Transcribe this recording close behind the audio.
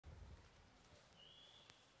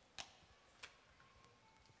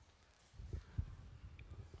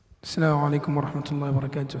Assalamu alaikum wa rahmatullahi wa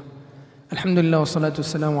barakatuh. Alhamdulillah wa salatu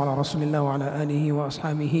wassalamu ala rasulillah wa ala alihi wa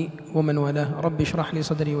ashabihi wa man walah. Rabbi shrah li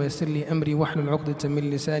sadri wa yassir li amri wahlul 'uqdatan min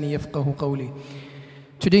lisani yafqahu qawli.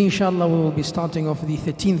 Today inshallah we will be starting off the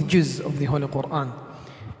 13th juz of the Holy Quran.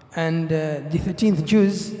 And the 13th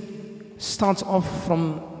juz starts off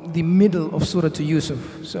from the middle of Surah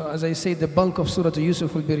Yusuf. So as I say, the bulk of Surah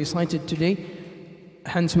Yusuf will be recited today,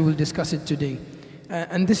 hence we will discuss it today.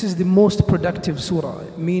 And this is the most productive surah,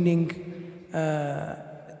 meaning,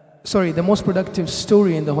 the most productive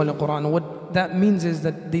story in the Holy Quran. What that means is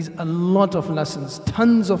that there's a lot of lessons,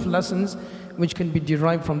 tons of lessons which can be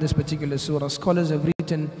derived from this particular surah. Scholars have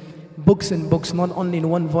written books and books, not only in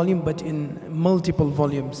one volume, but in multiple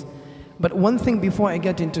volumes. But one thing before I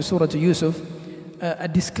get into Surah Yusuf, a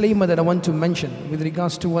disclaimer that I want to mention with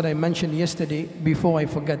regards to what I mentioned yesterday before I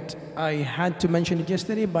forget. I had to mention it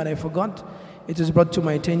yesterday, but I forgot. It was brought to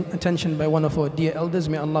my attention by one of our dear elders,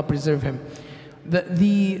 may Allah preserve him.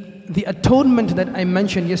 The atonement that I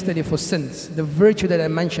mentioned yesterday for sins, the virtue that I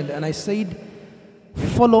mentioned, and I said,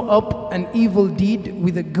 follow up an evil deed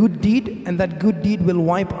with a good deed, and that good deed will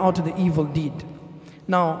wipe out the evil deed.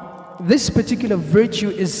 Now, this particular virtue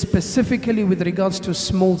is specifically with regards to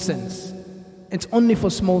small sins. It's only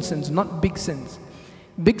for small sins, not big sins.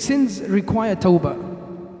 Big sins require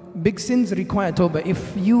tawbah. Big sins require tawbah.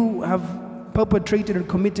 If you have perpetrated or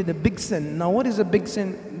committed a big sin. Now what is a big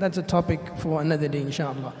sin? That's a topic for another day,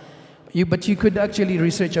 inshallah. But you could actually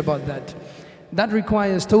research about that. That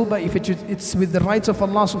requires tawbah. If it's with the rights of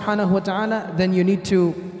Allah subhanahu wa ta'ala, then you need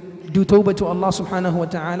to do tawbah to Allah subhanahu wa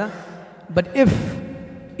ta'ala. But if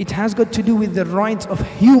it has got to do with the rights of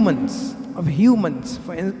humans,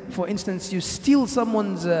 for instance, you steal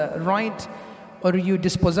someone's right, or you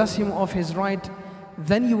dispossess him of his right,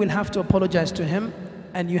 then you will have to apologize to him,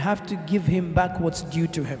 and you have to give him back what's due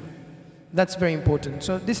to him. That's very important.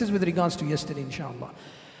 So this is with regards to yesterday, inshallah.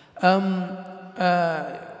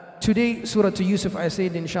 Today, Surah Yusuf, I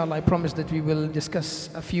said, inshallah, I promised that we will discuss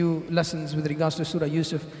a few lessons with regards to Surah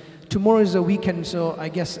Yusuf. Tomorrow is a weekend, so I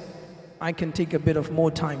guess I can take a bit of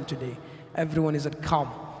more time today. Everyone is at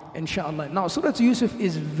calm, inshallah. Now, Surah Yusuf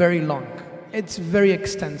is very long. It's very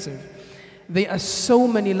extensive. There are so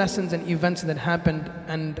many lessons and events that happened,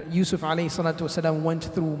 and Yusuf alayhi salatu wasalam went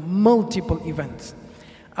through multiple events.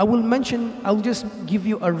 I'll just give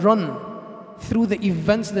you a run through the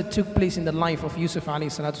events that took place in the life of Yusuf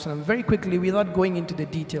alayhi salatu wasalam very quickly, without going into the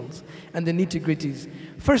details and the nitty-gritties.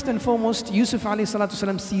 First and foremost, Yusuf alayhi salatu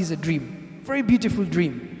wasalam sees a dream, very beautiful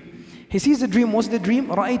dream. He sees a dream. What's the dream?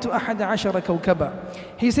 رَأَيْتُ أَحَدَ عَشَرَ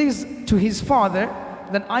كَوْكَبًا. He says to his father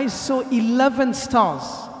that I saw 11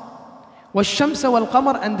 stars. وَالشَّمْسَ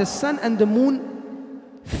وَالْقَمَرَ, and the sun and the moon,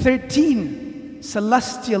 13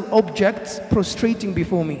 celestial objects prostrating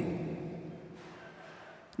before me.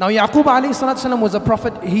 Now Yaqub alayhi salatu wasalam was a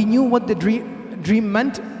prophet. He knew what the dream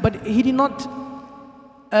meant, but he did not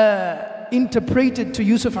interpret it to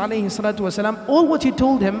Yusuf alayhi salatu wasalam. All what he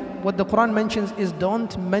told him, what the Quran mentions, is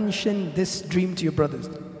don't mention this dream to your brothers.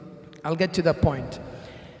 I'll get to that point.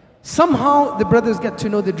 Somehow the brothers get to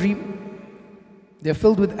know the dream. They're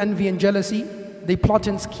filled with envy and jealousy. They plot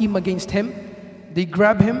and scheme against him. They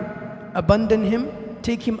grab him, abandon him,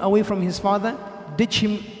 take him away from his father, ditch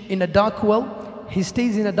him in a dark well. He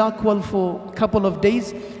stays in a dark well for a couple of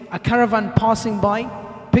days. A caravan passing by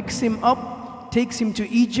picks him up, takes him to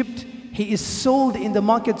Egypt. He is sold in the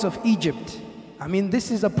markets of Egypt. I mean,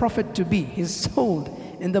 this is a prophet to be. He's sold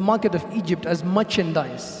in the market of Egypt as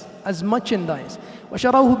merchandise. وَشَرَوْهُ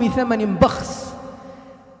بِثَمَنٍ بَخْسٍ.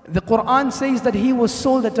 The Quran says that he was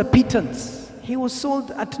sold at a pittance. He was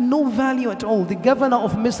sold at no value at all. The governor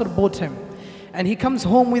of Misr bought him. And he comes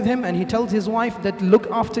home with him and he tells his wife that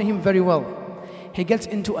look after him very well. He gets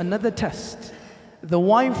into another test. The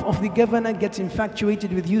wife of the governor gets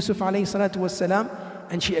infatuated with Yusuf alayhi salatu wasalam,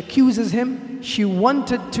 and she accuses him. She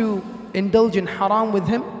wanted to indulge in haram with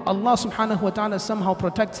him. Allah subhanahu wa ta'ala somehow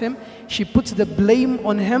protects him. She puts the blame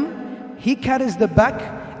on him. He carries the back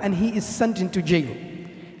and he is sent into jail.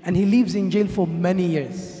 And he lives in jail for many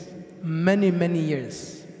years. Many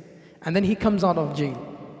years. And then he comes out of jail.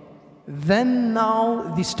 Then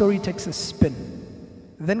now the story takes a spin.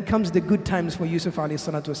 Then comes the good times for Yusuf alayhi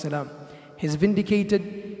salatu wasalam. He's vindicated,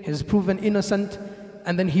 he's proven innocent,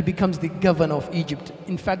 and then he becomes the governor of Egypt.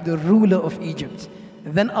 In fact, the ruler of Egypt.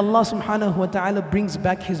 Then Allah subhanahu wa ta'ala brings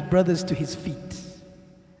back his brothers to his feet.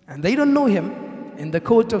 And they don't know him. In the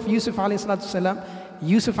court of Yusuf alayhi salatu wasalam,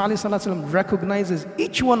 Yusuf alayhi salatu wasalam recognizes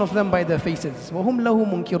each one of them by their faces. وَهُمْ لَهُ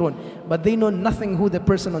مُنْكِرُونَ. But they know nothing who the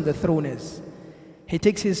person on the throne is. He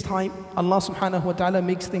takes his time. Allah subhanahu wa ta'ala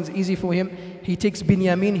makes things easy for him. He takes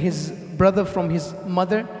Binyamin, his brother from his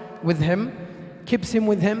mother, with him, keeps him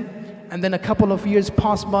with him, and then a couple of years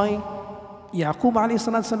pass by. Yaqub alayhi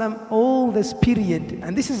salatu salam, all this period,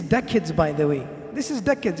 and this is decades by the way. This is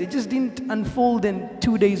decades. It just didn't unfold in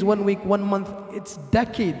 2 days, 1 week, 1 month. It's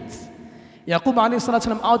decades. Yaqub alayhi salatu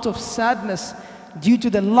salam, out of sadness due to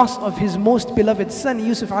the loss of his most beloved son,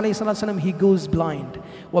 Yusuf alayhi salatu salam, he goes blind.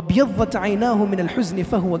 وَبْيَضَّتْ عَيْنَاهُ مِنَ الْحُزْنِ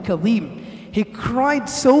فَهُوَ كَظِيمٌ. He cried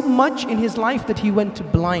so much in his life that he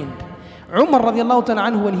went blind. Umar radiallahu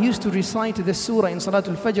ta'ala anhu, when he used to recite this surah in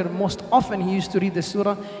Salatul Fajr, most often he used to read this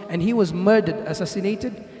surah, and he was murdered,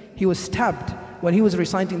 assassinated. He was stabbed when he was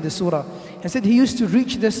reciting the surah. He said he used to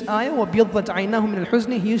reach this ayah, وَبْيَضَّتْ عَيْنَاهُ مِنَ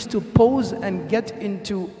الْحُزْنِ. He used to pause and get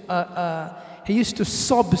into, he used to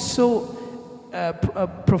sob so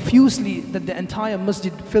profusely that the entire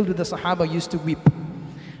masjid filled with the Sahaba used to weep.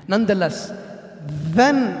 Nonetheless,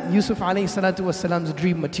 then Yusuf alayhi salatu wasalam's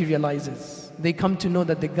dream materializes. They come to know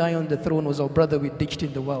that the guy on the throne was our brother we ditched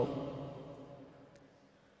in the well.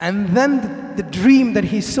 And then the dream that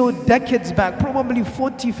he saw decades back, probably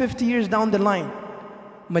 40, 50 years down the line,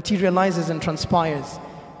 materializes and transpires.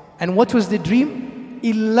 And what was the dream?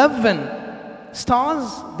 11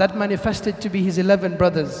 stars that manifested to be his 11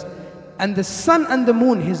 brothers. And the sun and the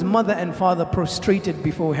moon, his mother and father, prostrated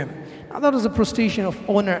before him. Now that was a prostration of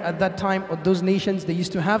honor at that time, or those nations, they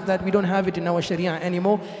used to have that. We don't have it in our Sharia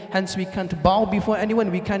anymore. Hence we can't bow before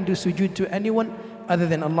anyone, we can't do sujood to anyone other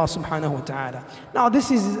than Allah subhanahu wa ta'ala. Now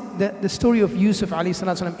this is the story of Yusuf alayhi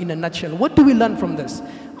salatu in a nutshell. What do we learn from this?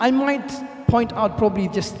 I might point out probably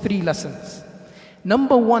just 3 lessons.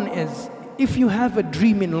 Number 1 is, if you have a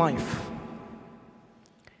dream in life,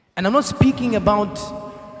 and I'm not speaking about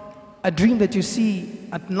a dream that you see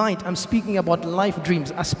at night, I'm speaking about life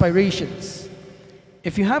dreams, aspirations.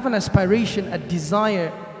 If you have an aspiration, a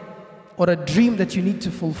desire, or a dream that you need to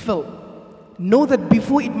fulfill, know that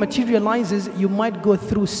before it materializes, you might go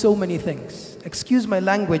through so many things. Excuse my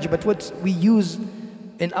language, but what we use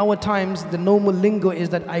in our times, the normal lingo is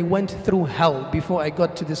that I went through hell before I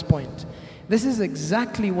got to this point. This is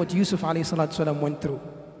exactly what Yusuf alayhi salatu salam went through.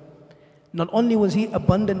 Not only was he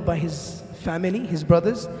abandoned by his family, his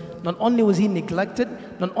brothers, not only was he neglected,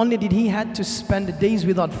 not only did he had to spend days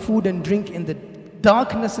without food and drink in the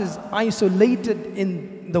darknesses, isolated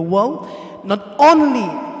in the world, not only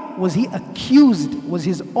was he accused, was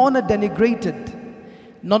his honor denigrated,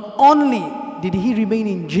 not only did he remain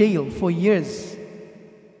in jail for years,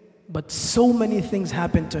 but so many things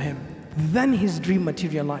happened to him. Then his dream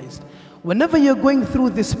materialized. Whenever you're going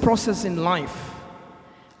through this process in life,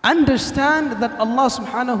 understand that Allah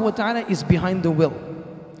subhanahu wa ta'ala is behind the will.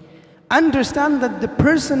 Understand that the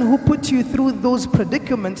person who put you through those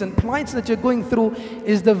predicaments and plights that you're going through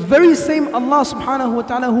is the very same Allah subhanahu wa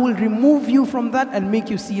ta'ala who will remove you from that and make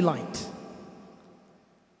you see light.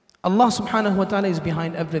 Allah subhanahu wa ta'ala is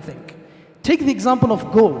behind everything. Take the example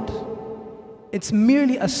of gold. It's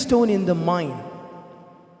merely a stone in the mine.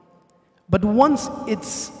 But once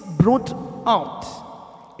it's brought out,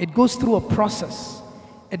 it goes through a process.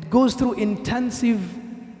 It goes through intensive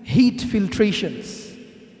heat filtrations.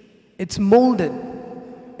 It's molded.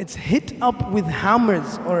 It's hit up with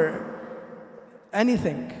hammers or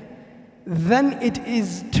anything. Then it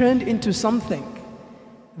is turned into something.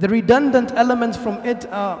 The redundant elements from it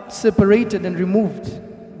are separated and removed.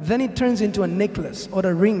 Then it turns into a necklace or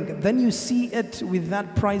a ring. Then you see it with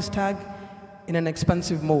that price tag in an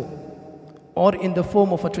expensive mold or in the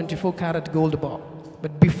form of a 24-karat gold bar.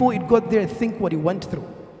 But before it got there, think what it went through.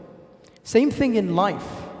 Same thing in life.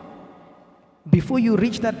 Before you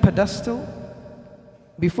reach that pedestal,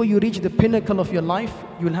 before you reach the pinnacle of your life,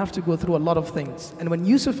 you will have to go through a lot of things. And when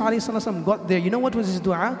Yusuf ﷺ got there, you know what was his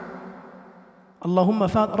dua? Allahumma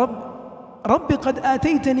Rabbi qad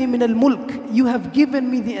ataytani min al-mulk. You have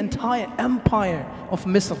given me the entire empire of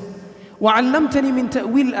Misr. وَعَلَّمْتَنِي مِن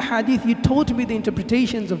تَأْوِيلِ الْأَحَادِيثِ. You taught me the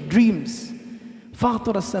interpretations of dreams.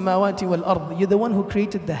 فَاطِرَ السَّمَاوَاتِ وَالْأَرْضِ. You're the one who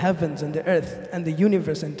created the heavens and the earth and the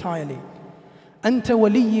universe entirely. أنت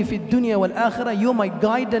ولي في الدنيا والآخرة. You're my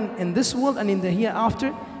guidance in this world and in the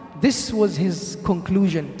hereafter. This was his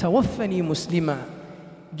conclusion. توفني مسلما.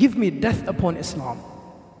 Give me death upon Islam.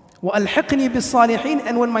 وألحقني بالصالحين.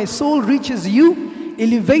 And when my soul reaches you,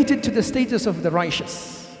 elevate it to the status of the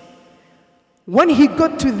righteous. When he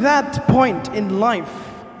got to that point in life,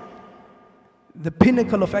 the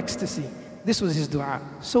pinnacle of ecstasy, this was his dua.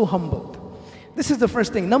 So humbled. This is the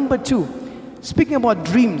first thing. Number 2. Speaking about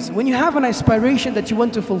dreams, when you have an aspiration that you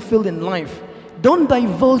want to fulfill in life, don't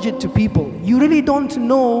divulge it to people. You really don't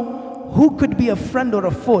know who could be a friend or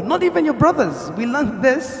a foe. Not even your brothers. We learned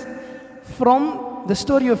this from the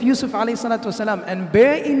story of Yusuf alayhi salatu wasalam. And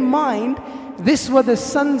bear in mind, these were the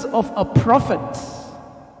sons of a prophet.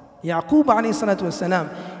 Yaqub alayhi salatu wasalam,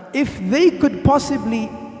 if they could possibly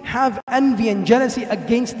have envy and jealousy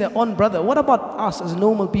against their own brother, what about us as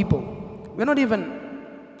normal people? We're not even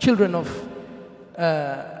children of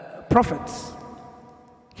prophets.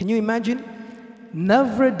 Can you imagine?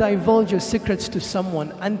 Never divulge your secrets to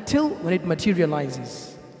someone until when it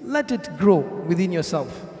materializes. Let it grow within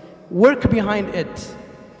yourself. Work behind it.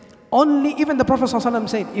 Only, even the Prophet ﷺ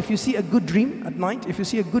said, if you see a good dream at night, if you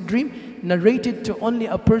see a good dream, narrate it to only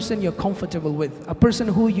a person you're comfortable with. A person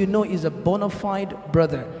who you know is a bona fide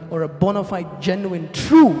brother or a bona fide, genuine,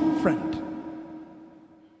 true friend.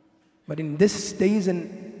 But in these days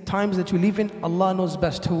and times that we live in, Allah knows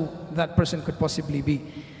best who that person could possibly be.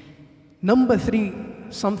 Number 3,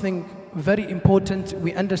 something very important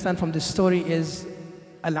we understand from this story is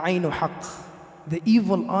al-aynu haqq. The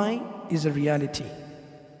evil eye is a reality.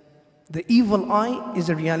 The evil eye is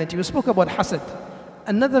a reality. We spoke about hasad,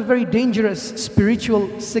 another very dangerous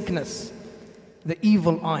spiritual sickness, the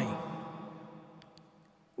evil eye.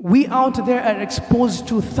 We out there are exposed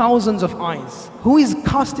to thousands of eyes. Who is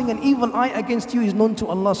casting an evil eye against you is known to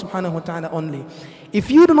Allah subhanahu wa ta'ala only. If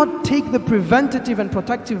you do not take the preventative and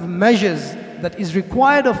protective measures that is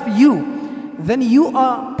required of you, then you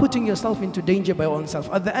are putting yourself into danger by your own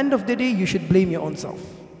self. At the end of the day, you should blame your own self.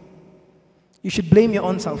 You should blame your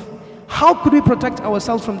own self. How could we protect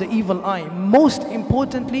ourselves from the evil eye? Most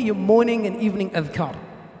importantly, your morning and evening adhkar.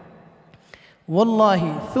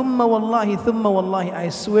 Wallahi, thumma wallahi, thumma wallahi, I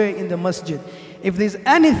swear in the masjid, if there's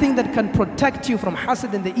anything that can protect you from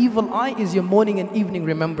hasad and the evil eye, is your morning and evening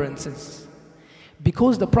remembrances.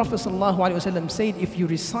 Because the Prophet ﷺ said, if you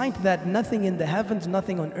recite that, nothing in the heavens,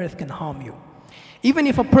 nothing on earth can harm you. Even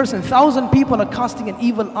if a person, 1,000 people are casting an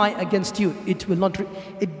evil eye against you, it will not,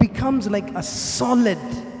 it becomes like a solid,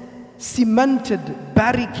 cemented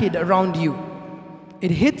barricade around you.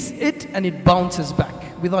 It hits it and it bounces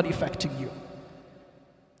back without affecting you.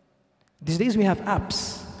 These days we have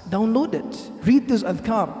apps. Download it. Read those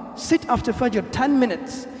adhkar. Sit after Fajr 10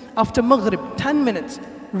 minutes. After Maghrib 10 minutes.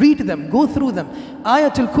 Read them. Go through them.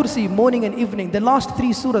 Ayatul Kursi morning and evening. The last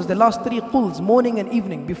 3 surahs, the last 3 quls morning and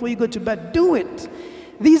evening. Before you go to bed, do it.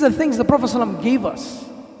 These are things the Prophet ﷺ gave us.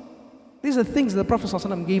 These are things the Prophet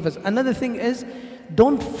ﷺ gave us. Another thing is,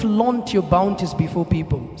 don't flaunt your bounties before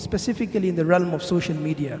people, specifically in the realm of social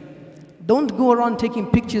media. Don't go around taking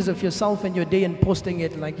pictures of yourself and your day and posting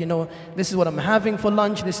it like, you know, this is what I'm having for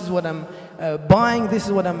lunch, this is what I'm buying, this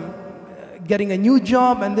is what I'm getting a new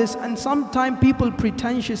job and this. And sometimes people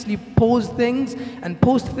pretentiously post things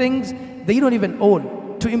they don't even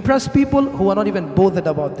own to impress people who are not even bothered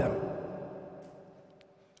about them.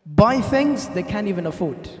 Buy things they can't even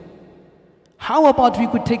afford. How about we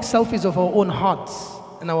could take selfies of our own hearts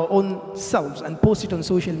and our own selves and post it on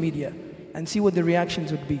social media and see what the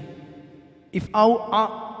reactions would be? If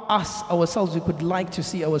ourselves, we could like to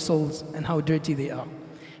see our souls and how dirty they are.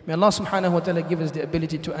 May Allah subhanahu wa ta'ala give us the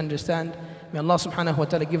ability to understand. May Allah subhanahu wa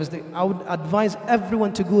ta'ala give us I would advise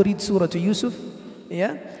everyone to go read Surah to Yusuf,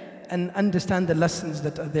 and understand the lessons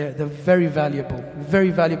that are there. They're very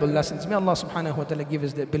valuable lessons. May Allah subhanahu wa ta'ala give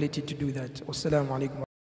us the ability to do that. Wassalamu alaikum.